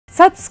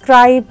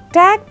Subscribe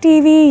Tag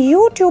TV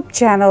YouTube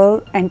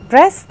channel and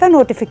press the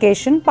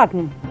notification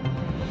button.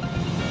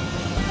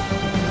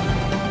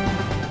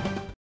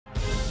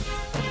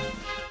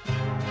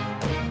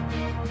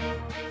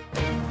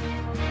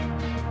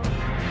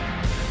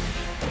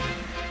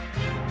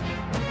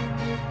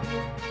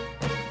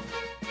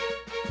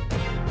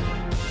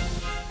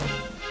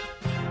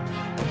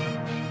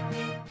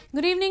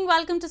 Good evening,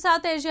 welcome to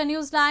South Asia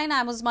Newsline.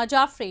 I'm Uzma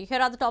Jaffrey. Here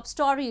are the top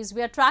stories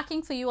we are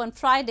tracking for you on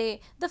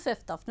Friday, the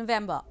 5th of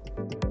November.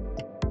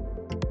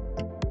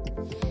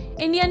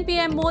 Indian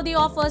PM Modi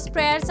offers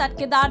prayers at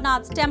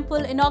Kedarnath temple,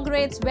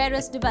 inaugurates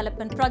various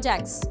development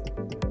projects.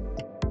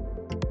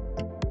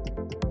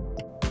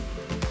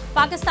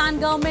 Pakistan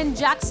government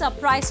jacks up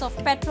price of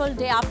petrol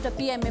day after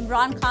PM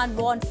Imran Khan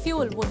warned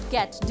fuel would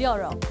get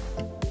dearer.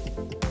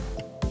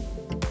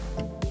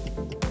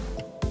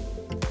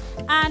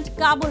 And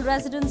Kabul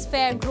residents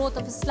fear growth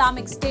of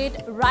Islamic State,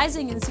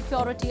 rising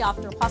insecurity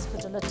after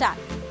hospital attack.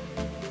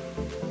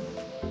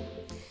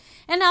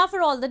 And now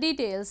for all the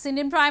details.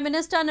 Indian Prime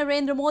Minister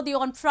Narendra Modi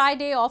on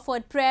Friday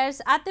offered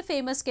prayers at the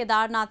famous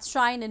Kedarnath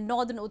shrine in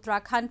northern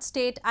Uttarakhand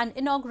state and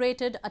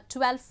inaugurated a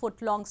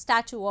 12-foot-long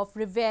statue of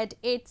revered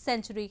 8th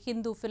century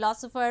Hindu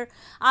philosopher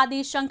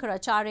Adi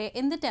Shankaracharya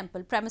in the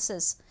temple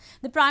premises.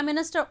 The Prime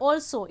Minister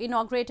also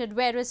inaugurated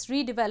various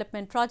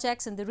redevelopment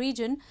projects in the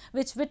region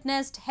which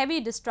witnessed heavy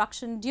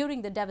destruction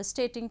during the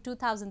devastating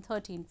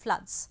 2013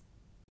 floods.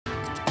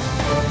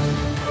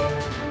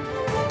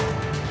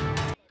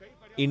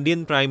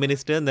 Indian Prime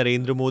Minister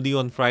Narendra Modi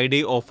on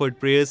Friday offered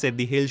prayers at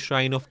the hill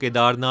shrine of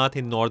Kedarnath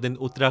in northern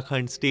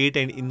Uttarakhand state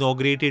and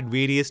inaugurated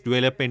various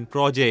development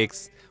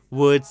projects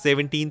worth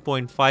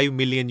 $17.5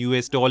 million.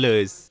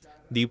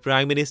 The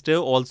Prime Minister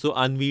also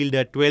unveiled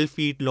a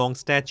 12-feet-long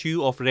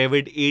statue of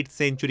revered 8th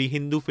century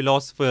Hindu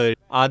philosopher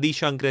Adi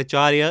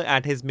Shankaracharya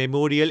at his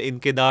memorial in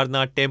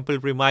Kedarnath temple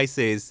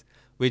premises,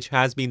 which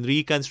has been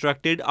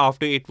reconstructed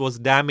after it was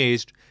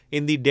damaged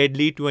in the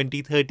deadly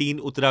 2013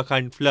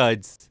 Uttarakhand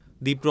floods.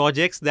 The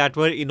projects that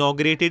were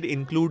inaugurated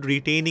include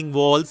retaining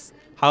walls,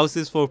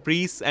 houses for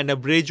priests and a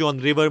bridge on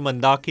river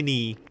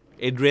Mandakini.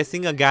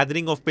 Addressing a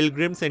gathering of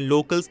pilgrims and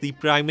locals, the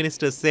Prime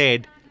Minister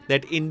said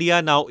that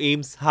India now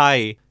aims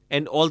high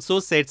and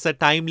also sets a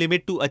time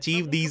limit to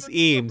achieve these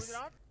aims.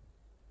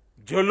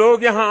 जो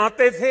लोग यहाँ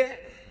आते थे,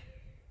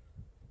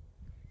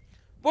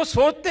 वो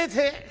सोचते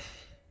थे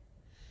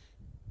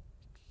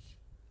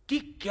कि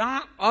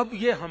क्या अब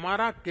ये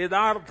हमारा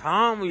केदार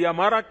धाम या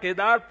हमारा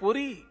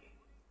केदारपुरी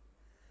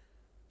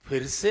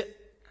फिर से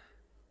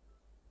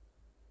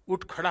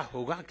उठ खड़ा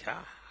होगा क्या?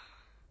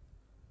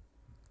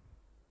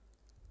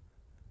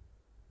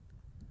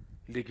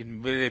 लेकिन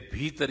मेरे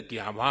भीतर की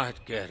आवाज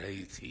कह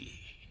रही थी,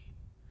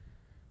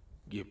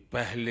 ये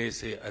पहले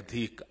से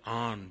अधिक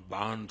आन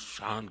बान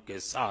शान के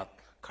साथ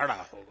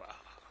खड़ा होगा.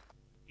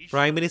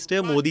 Prime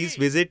Minister Modi's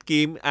visit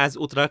came as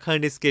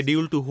Uttarakhand is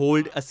scheduled to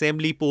hold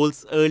assembly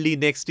polls early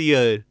next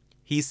year.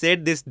 He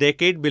said this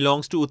decade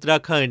belongs to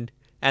Uttarakhand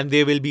and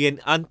there will be an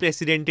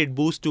unprecedented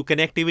boost to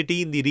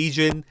connectivity in the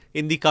region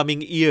in the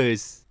coming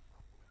years.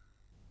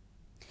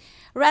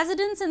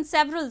 Residents in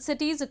several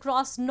cities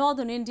across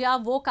northern India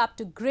woke up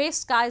to grey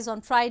skies on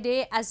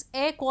Friday as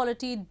air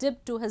quality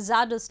dipped to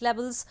hazardous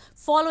levels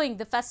following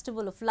the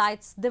Festival of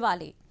Lights,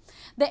 Diwali.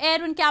 The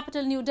air in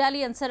capital New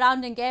Delhi and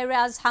surrounding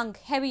areas hung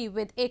heavy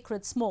with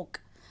acrid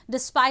smoke.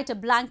 Despite a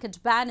blanket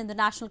ban in the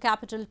national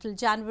capital till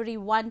January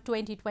 1,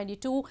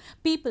 2022,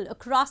 people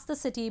across the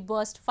city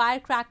burst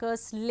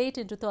firecrackers late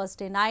into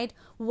Thursday night,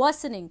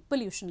 worsening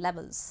pollution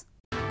levels.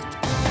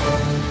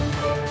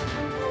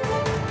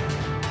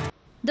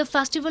 The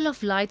Festival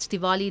of Lights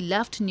Diwali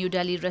left New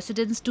Delhi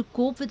residents to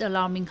cope with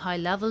alarming high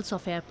levels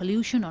of air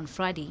pollution on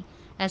Friday,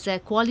 as air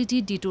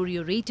quality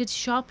deteriorated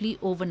sharply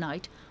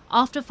overnight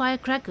after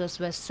firecrackers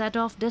were set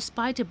off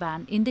despite a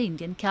ban in the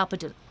Indian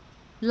capital.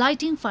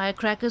 Lighting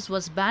firecrackers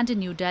was banned in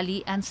New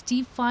Delhi and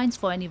steep fines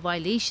for any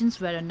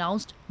violations were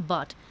announced,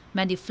 but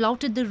many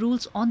flouted the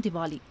rules on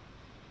Diwali.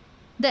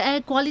 The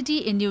air quality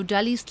in New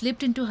Delhi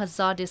slipped into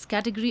hazardous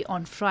category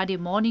on Friday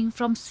morning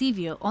from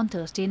severe on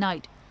Thursday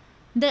night.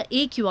 The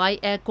AQI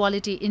air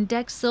quality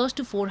index surged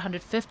to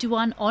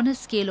 451 on a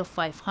scale of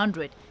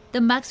 500,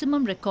 the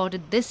maximum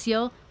recorded this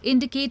year,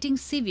 indicating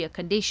severe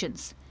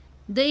conditions.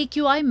 The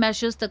AQI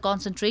measures the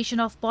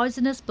concentration of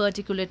poisonous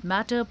particulate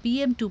matter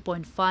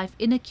PM2.5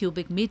 in a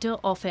cubic meter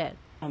of air.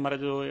 हमारा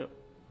जो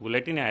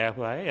bulletin आया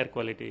हुआ है air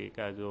quality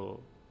का जो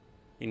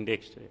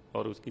index है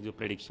और उसकी जो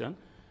प्रेडिक्शन,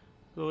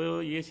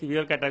 तो ये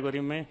सीवियर कैटेगरी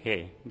में है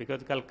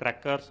बिकॉज कल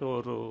क्रैकर्स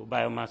और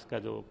बायोमास का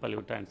जो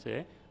पॉल्यूटेंट्स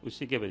है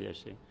उसी के वजह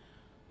से.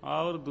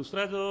 और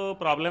दूसरा जो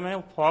प्रॉब्लम है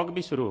फॉग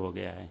भी शुरू हो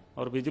गया है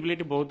और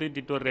विजिबिलिटी बहुत ही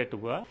डिटोरेट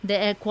हुआ. The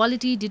air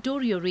quality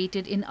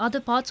deteriorated in other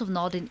parts of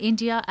northern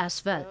India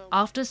as well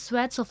after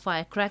sweats of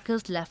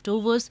firecrackers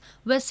leftovers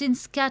were seen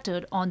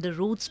scattered on the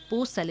roads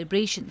post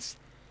celebrations.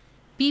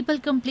 People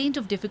complained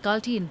of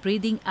difficulty in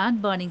breathing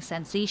and burning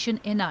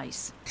sensation in eyes.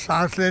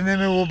 सांस लेने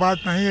में वो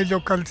बात नहीं है जो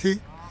कल थी.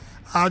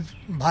 आज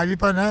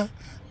भारीपन है,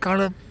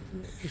 कण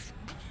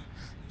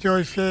जो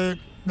इसके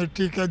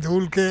मिट्टी के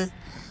धूल के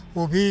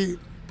वो भी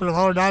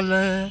प्रभाव डाल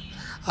रहे हैं।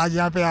 आज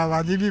यहाँ पे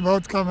आबादी भी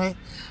बहुत कम है,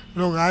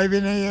 लोग आए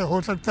भी नहीं है।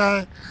 हो सकता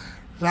है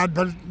रात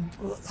भर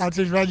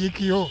आतिशबाजी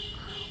की हो,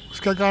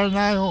 उसके कारण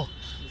आए हो,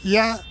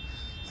 या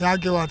यहाँ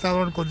के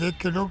वातावरण को देख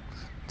के लोग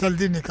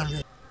जल्दी निकल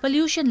गए।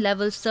 Pollution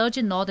levels surge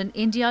in northern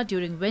India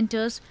during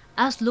winters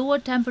as lower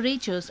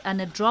temperatures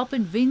and a drop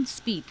in wind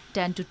speed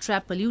tend to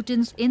trap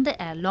pollutants in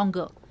the air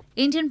longer.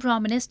 Indian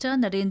Prime Minister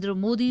Narendra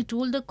Modi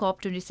told the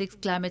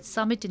COP26 climate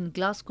summit in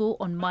Glasgow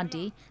on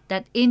Monday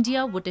that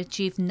India would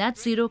achieve net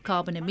zero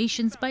carbon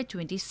emissions by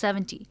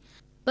 2070.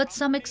 But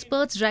some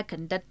experts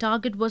reckon that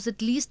target was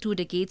at least 2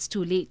 decades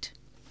too late.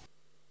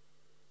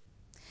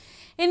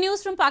 In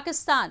news from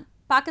Pakistan,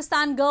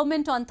 Pakistan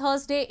government on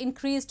Thursday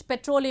increased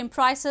petroleum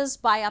prices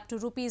by up to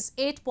rupees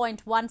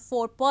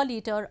 8.14 per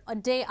litre a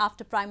day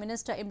after Prime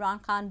Minister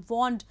Imran Khan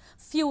warned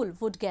fuel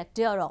would get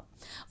dearer.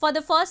 For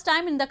the first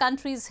time in the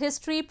country's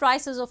history,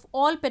 prices of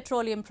all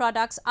petroleum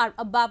products are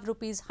above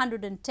rupees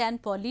 110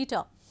 per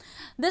litre.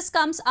 This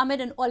comes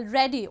amid an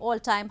already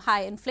all-time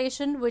high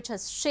inflation which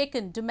has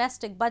shaken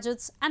domestic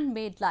budgets and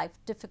made life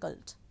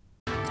difficult.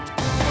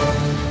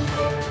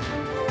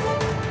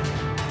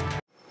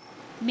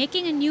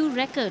 Making a new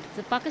record,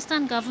 the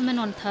Pakistan government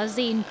on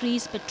Thursday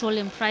increased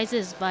petroleum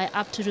prices by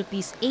up to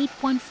rupees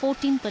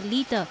 8.14 per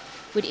litre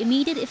with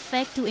immediate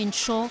effect to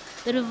ensure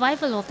the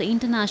revival of the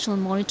International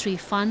Monetary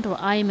Fund or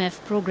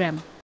IMF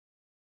program.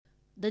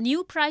 The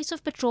new price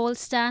of petrol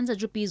stands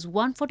at rupees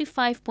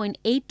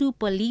 145.82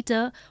 per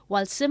litre,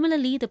 while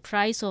similarly the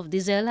price of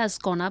diesel has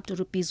gone up to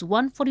rupees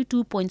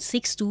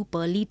 142.62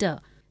 per litre.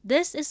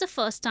 This is the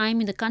first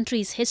time in the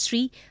country's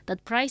history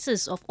that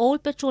prices of all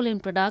petroleum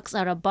products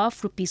are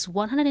above rupees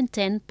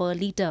 110 per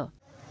litre.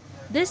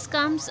 This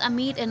comes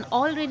amid an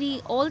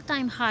already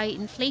all-time high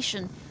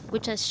inflation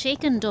which has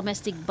shaken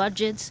domestic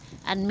budgets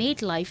and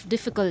made life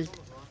difficult.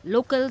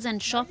 Locals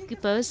and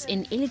shopkeepers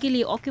in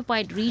illegally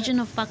occupied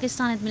region of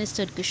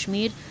Pakistan-administered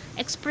Kashmir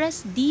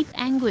expressed deep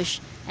anguish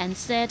and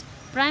said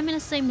Prime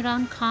Minister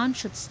Imran Khan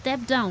should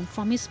step down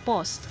from his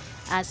post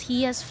as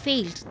he has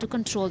failed to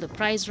control the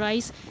price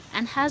rise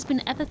and has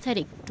been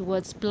apathetic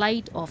towards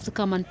plight of the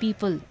common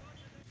people.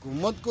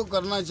 हुकूमत को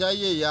करना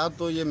चाहिए या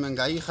तो ये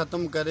महंगाई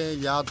ख़त्म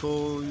करें या तो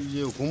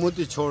ये हुकूमत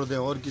ही छोड़ दें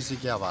और किसी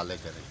के हवाले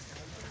करें।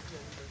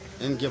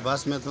 इनके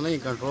बस में तो नहीं,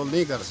 कंट्रोल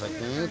नहीं कर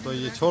सकते हैं, तो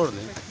ये छोड़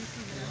दें।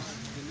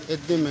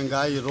 इतनी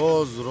महंगाई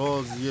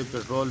रोज़ ये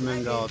पेट्रोल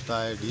महंगा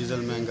होता है,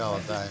 डीजल महंगा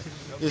होता है,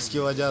 इसकी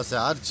वजह से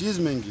हर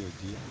चीज़ महंगी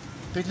होती है।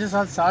 पिछले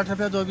साल 60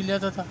 रुपये दो भी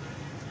लेता था,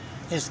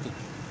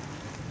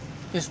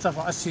 इस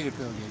दफ़ा 80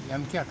 रुपये हो गया।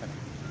 हम क्या करें?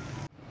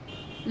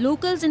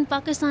 Locals in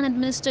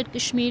Pakistan-administered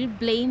Kashmir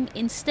blame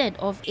instead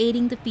of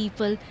aiding the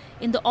people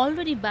in the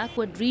already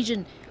backward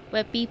region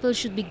where people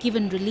should be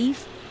given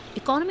relief.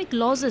 Economic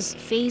losses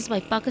faced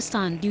by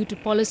Pakistan due to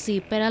policy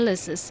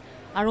paralysis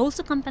are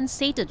also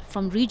compensated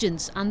from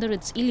regions under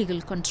its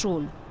illegal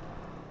control.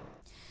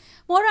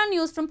 More on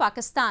news from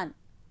Pakistan.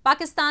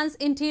 Pakistan's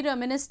Interior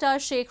Minister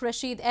Sheikh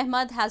Rashid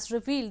Ahmad has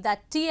revealed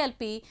that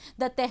TLP,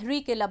 the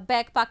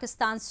Tehreek-e-Labbaik,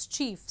 Pakistan's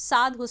chief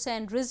Saad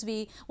Hussain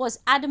Rizvi, was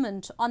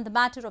adamant on the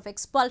matter of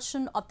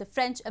expulsion of the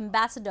French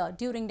ambassador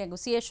during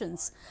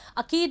negotiations,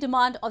 a key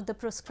demand of the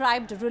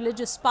proscribed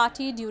religious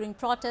party during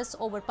protests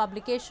over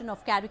publication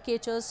of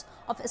caricatures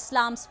of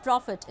Islam's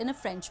prophet in a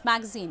French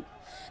magazine.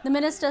 The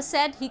minister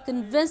said he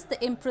convinced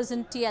the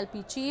imprisoned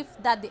TLP chief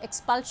that the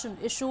expulsion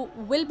issue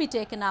will be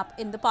taken up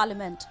in the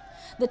parliament.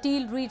 The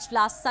deal reached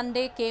last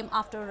Sunday came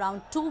after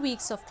around 2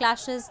 weeks of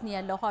clashes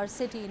near Lahore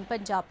city in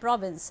Punjab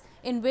province,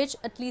 in which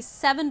at least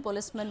 7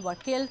 policemen were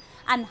killed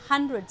and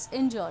hundreds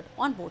injured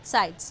on both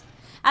sides.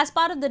 As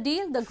part of the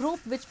deal, the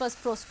group, which was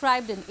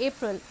proscribed in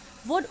April,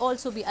 would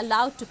also be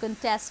allowed to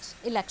contest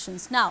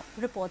elections now,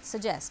 reports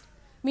suggest.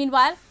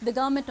 Meanwhile, the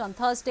government on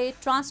Thursday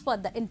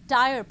transferred the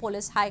entire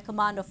police high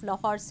command of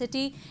Lahore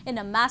city in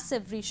a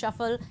massive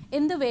reshuffle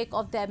in the wake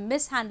of their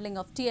mishandling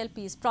of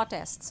TLP's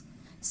protests.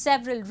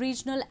 Several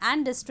regional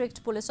and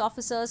district police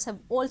officers have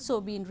also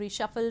been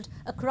reshuffled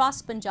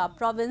across Punjab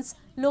province,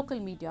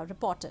 local media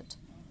reported.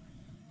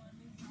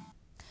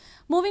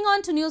 Moving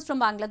on to news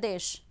from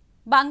Bangladesh.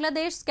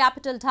 Bangladesh's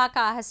capital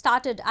Dhaka has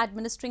started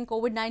administering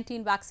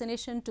COVID-19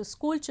 vaccination to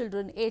school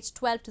children aged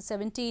 12 to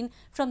 17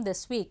 from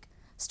this week.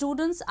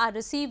 Students are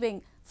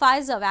receiving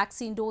Pfizer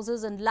vaccine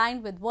doses in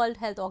line with World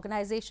Health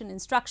Organization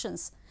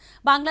instructions.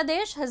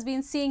 Bangladesh has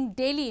been seeing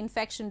daily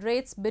infection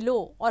rates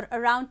below or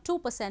around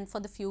 2%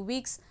 for the few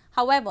weeks.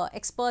 However,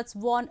 experts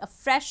warn a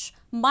fresh,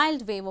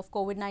 mild wave of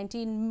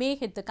COVID-19 may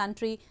hit the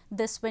country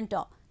this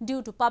winter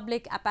due to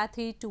public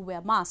apathy to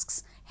wear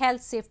masks,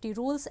 health safety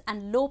rules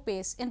and low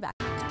pace in vaccination.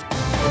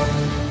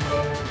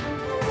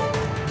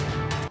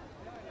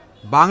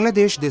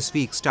 Bangladesh this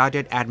week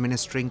started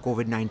administering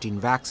COVID-19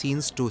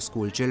 vaccines to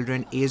school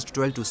children aged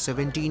 12 to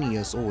 17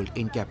 years old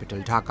in capital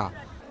Dhaka.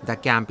 The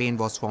campaign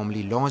was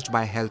formally launched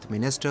by Health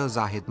Minister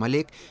Zahid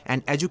Malik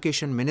and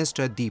Education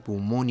Minister Deepu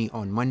Moni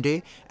on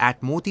Monday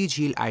at Moti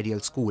Jheel Ideal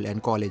School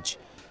and College.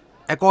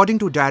 According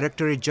to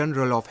Directorate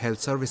General of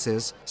Health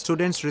Services,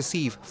 students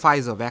receive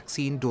Pfizer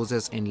vaccine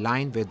doses in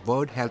line with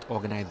World Health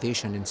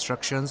Organization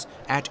instructions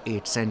at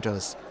 8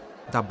 centers.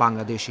 The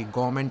Bangladeshi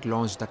government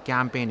launched the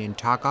campaign in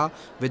Dhaka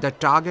with a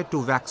target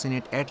to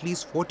vaccinate at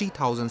least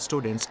 40,000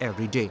 students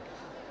every day.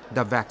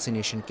 The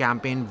vaccination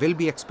campaign will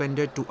be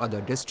expanded to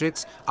other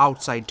districts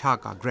outside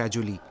Dhaka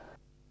gradually.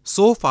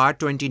 So far,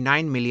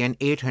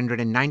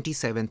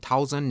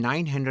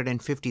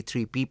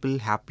 29,897,953 people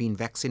have been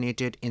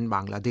vaccinated in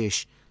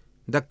Bangladesh.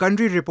 The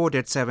country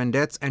reported 7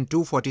 deaths and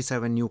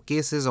 247 new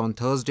cases on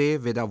Thursday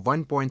with a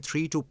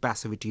 1.32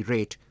 passivity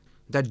rate.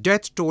 The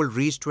death toll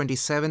reached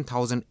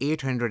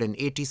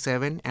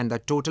 27,887 and the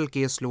total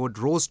caseload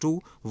rose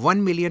to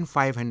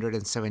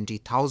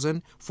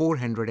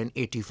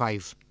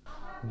 1,570,485.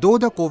 Though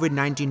the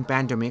COVID-19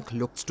 pandemic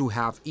looks to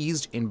have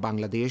eased in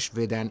Bangladesh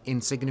with an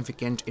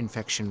insignificant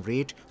infection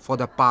rate for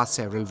the past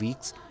several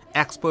weeks,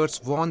 experts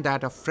warn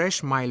that a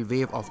fresh mild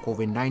wave of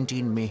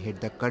COVID-19 may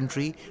hit the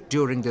country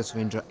during this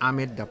winter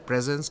amid the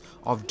presence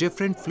of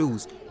different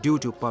flus due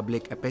to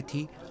public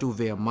apathy to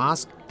wear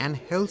masks and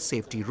health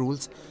safety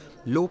rules,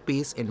 low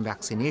pace in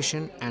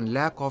vaccination, and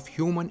lack of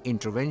human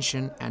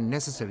intervention and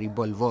necessary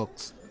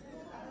bulwarks.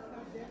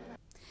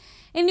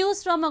 In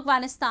news from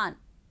Afghanistan,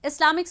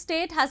 Islamic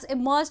State has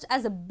emerged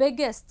as the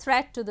biggest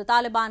threat to the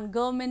Taliban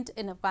government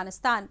in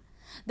Afghanistan.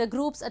 The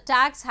group's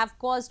attacks have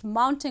caused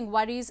mounting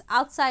worries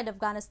outside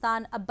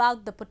Afghanistan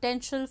about the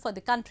potential for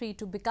the country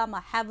to become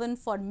a haven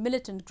for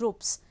militant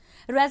groups.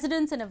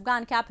 Residents in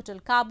Afghan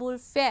capital Kabul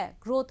fear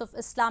growth of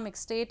Islamic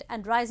State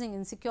and rising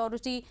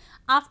insecurity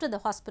after the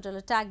hospital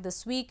attack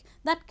this week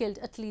that killed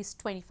at least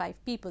 25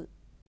 people.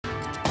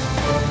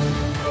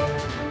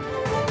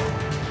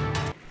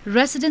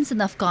 Residents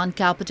in Afghan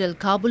capital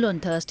Kabul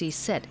on Thursday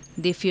said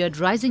they feared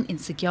rising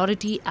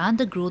insecurity and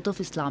the growth of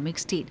Islamic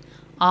State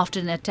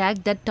after an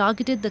attack that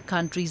targeted the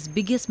country's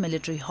biggest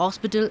military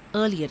hospital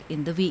earlier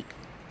in the week.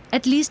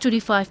 At least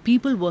 25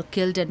 people were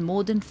killed and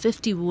more than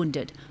 50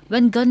 wounded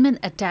when gunmen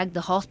attacked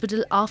the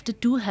hospital after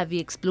 2 heavy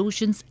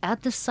explosions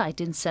at the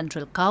site in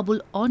central Kabul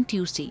on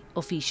Tuesday,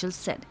 officials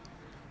said.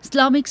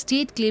 Islamic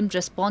State claimed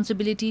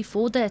responsibility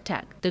for the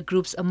attack, the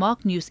group's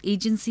Amaq news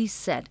agency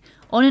said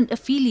on an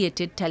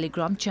affiliated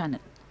Telegram channel.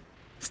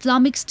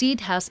 Islamic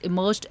State has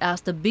emerged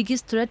as the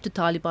biggest threat to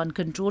Taliban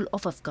control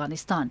of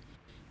Afghanistan.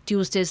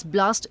 Tuesday's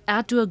blast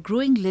add to a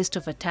growing list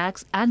of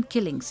attacks and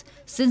killings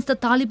since the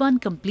Taliban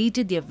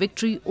completed their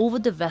victory over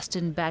the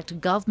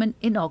Western-backed government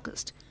in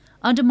August,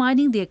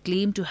 undermining their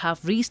claim to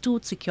have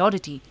restored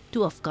security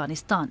to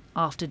Afghanistan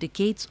after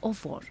decades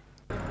of war.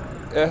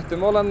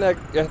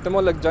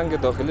 احتمال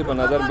جنگ داخلی به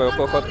نظر به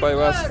وقوع خود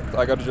پیوست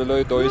اگر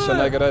جلوی داعش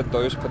نگیرد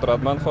داعش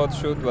قدرتمند خواهد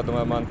شد و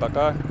در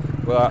منطقه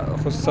و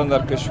خصوصا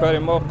در کشور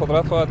ما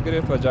قدرت خواهد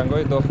گرفت و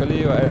جنگ‌های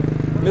داخلی و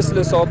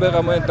مثل سابق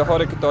ما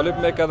انتحاری که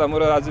طالب میکرد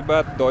امور از این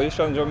بعد داعش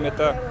انجام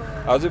میده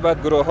از این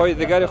بعد گروه‌های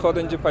دیگری خود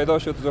اینجا پیدا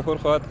شد ظهور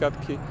خواهد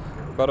کرد که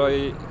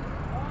برای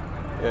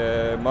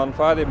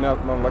منفعت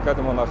مملکت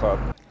ما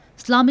نخواهد.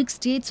 Islamic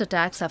State's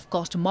attacks have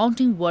caused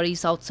mounting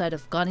worries outside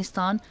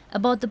Afghanistan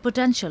about the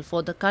potential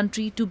for the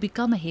country to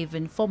become a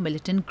haven for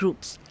militant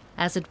groups,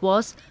 as it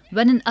was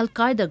when an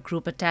Al-Qaeda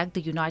group attacked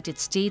the United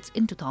States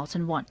in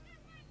 2001.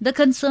 The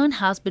concern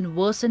has been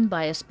worsened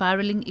by a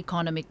spiraling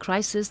economic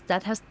crisis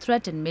that has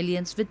threatened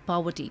millions with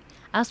poverty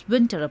as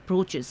winter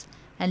approaches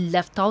and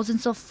left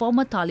thousands of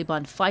former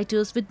Taliban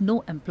fighters with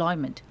no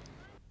employment.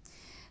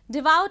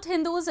 Devout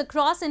Hindus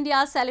across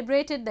India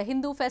celebrated the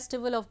Hindu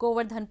festival of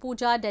Govardhan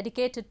Puja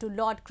dedicated to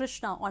Lord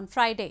Krishna on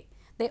Friday.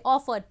 They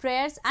offered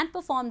prayers and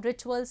performed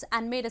rituals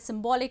and made a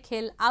symbolic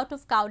hill out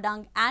of cow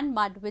dung and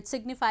mud which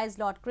signifies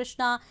Lord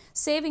Krishna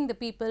saving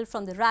the people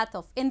from the wrath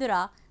of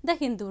Indra, the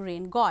Hindu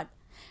rain god.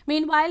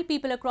 Meanwhile,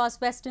 people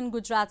across western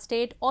Gujarat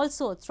state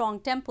also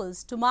thronged temples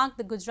to mark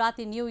the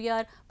Gujarati New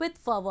Year with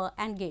fervour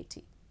and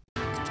gaiety.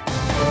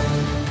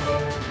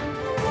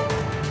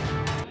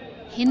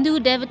 Hindu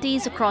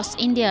devotees across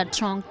India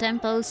thronged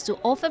temples to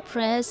offer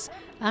prayers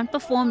and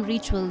perform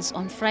rituals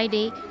on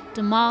Friday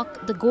to mark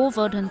the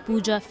Govardhan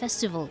Puja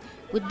festival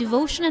with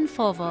devotion and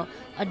fervour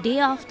a day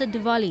after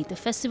Diwali,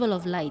 the festival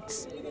of lights.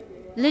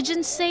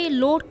 Legends say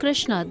Lord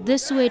Krishna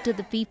dissuaded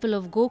the people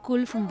of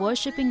Gokul from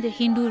worshipping the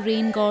Hindu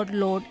rain god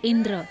Lord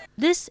Indra.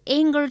 This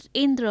angered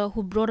Indra,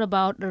 who brought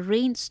about a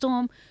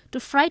rainstorm to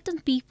frighten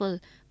people,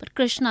 but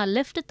Krishna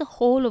lifted the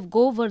whole of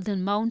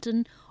Govardhan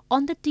mountain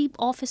on the tip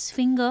of his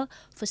finger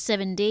for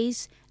 7 days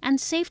and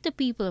saved the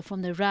people from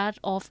the wrath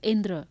of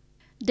Indra.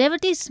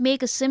 Devotees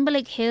make a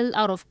symbolic hill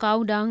out of cow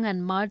dung and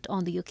mud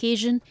on the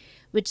occasion,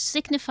 which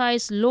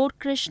signifies Lord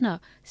Krishna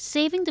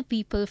saving the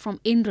people from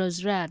Indra's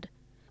wrath.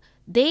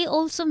 They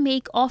also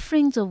make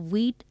offerings of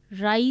wheat,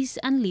 rice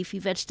and leafy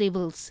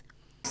vegetables.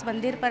 इस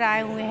मंदिर पर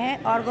आए हुए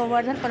हैं और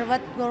गोवर्धन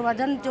पर्वत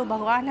गोवर्धन जो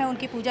भगवान है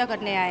उनकी पूजा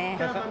करने आए हैं।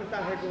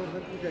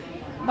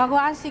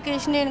 भगवान श्री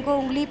कृष्ण ने इनको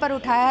उंगली पर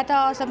उठाया था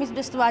और सभी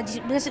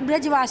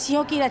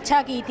ब्रजवासियों की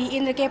रक्षा की थी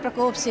इंद्र के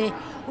प्रकोप से।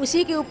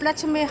 उसी के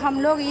उपलक्ष्य में हम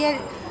लोग ये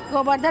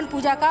गोवर्धन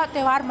पूजा का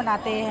त्यौहार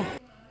मनाते हैं।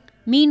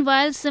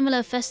 Meanwhile,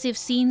 similar festive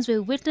scenes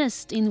were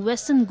witnessed in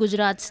western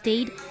Gujarat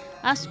state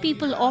as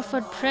people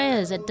offered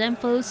prayers at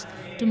temples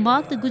to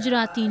mark the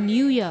Gujarati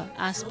New Year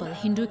as per the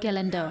Hindu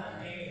calendar.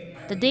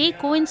 The day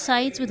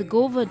coincides with the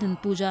Govardhan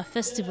Puja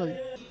festival.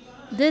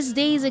 This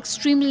day is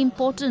extremely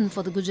important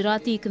for the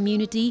Gujarati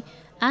community,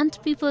 and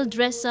people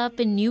dress up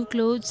in new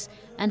clothes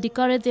and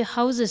decorate their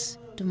houses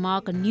to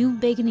mark a new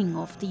beginning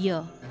of the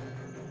year.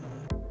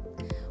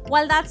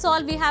 Well, that's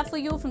all we have for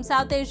you from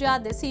South Asia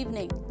this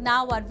evening.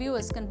 Now our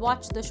viewers can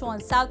watch the show on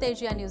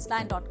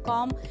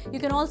SouthAsiaNewsline.com. You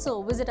can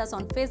also visit us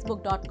on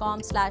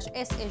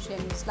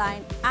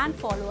Facebook.com/SAsiaNewsline and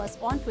follow us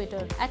on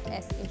Twitter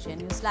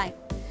 @SAsiaNewsline.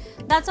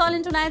 That's all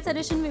in tonight's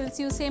edition. We will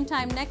see you same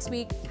time next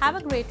week. Have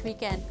a great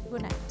weekend.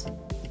 Good night.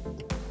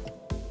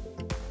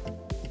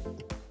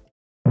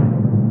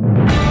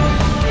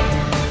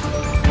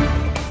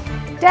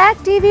 Tag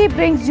TV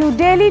brings you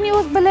daily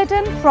news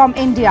bulletin from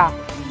India.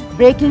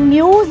 Breaking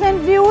news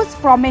and views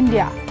from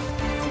India.